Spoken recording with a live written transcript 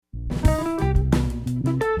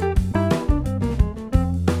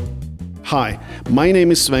Hi, my name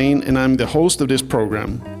is Svein and I'm the host of this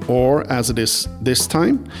program, or as it is this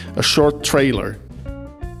time, a short trailer.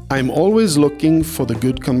 I'm always looking for the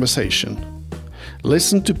good conversation.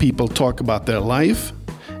 Listen to people talk about their life,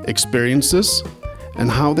 experiences, and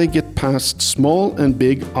how they get past small and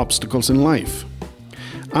big obstacles in life.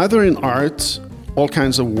 Either in art, all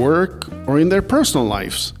kinds of work, or in their personal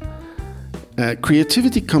lives.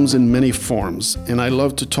 Creativity comes in many forms, and I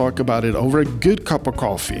love to talk about it over a good cup of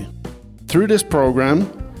coffee. Through this program,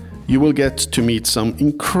 you will get to meet some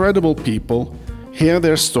incredible people, hear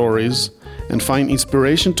their stories, and find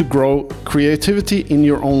inspiration to grow creativity in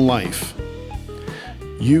your own life.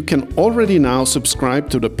 You can already now subscribe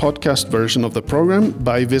to the podcast version of the program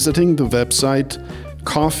by visiting the website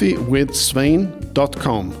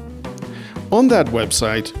coffeewithsvein.com. On that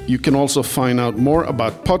website, you can also find out more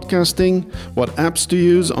about podcasting, what apps to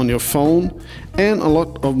use on your phone, and a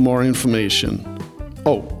lot of more information.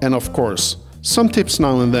 Oh, and of course, some tips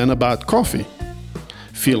now and then about coffee.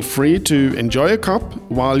 Feel free to enjoy a cup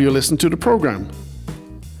while you listen to the program.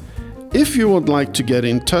 If you would like to get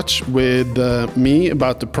in touch with me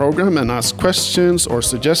about the program and ask questions or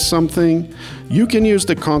suggest something, you can use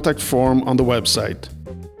the contact form on the website.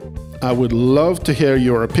 I would love to hear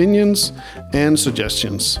your opinions and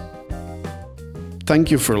suggestions. Thank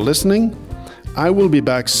you for listening. I will be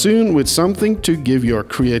back soon with something to give your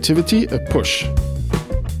creativity a push.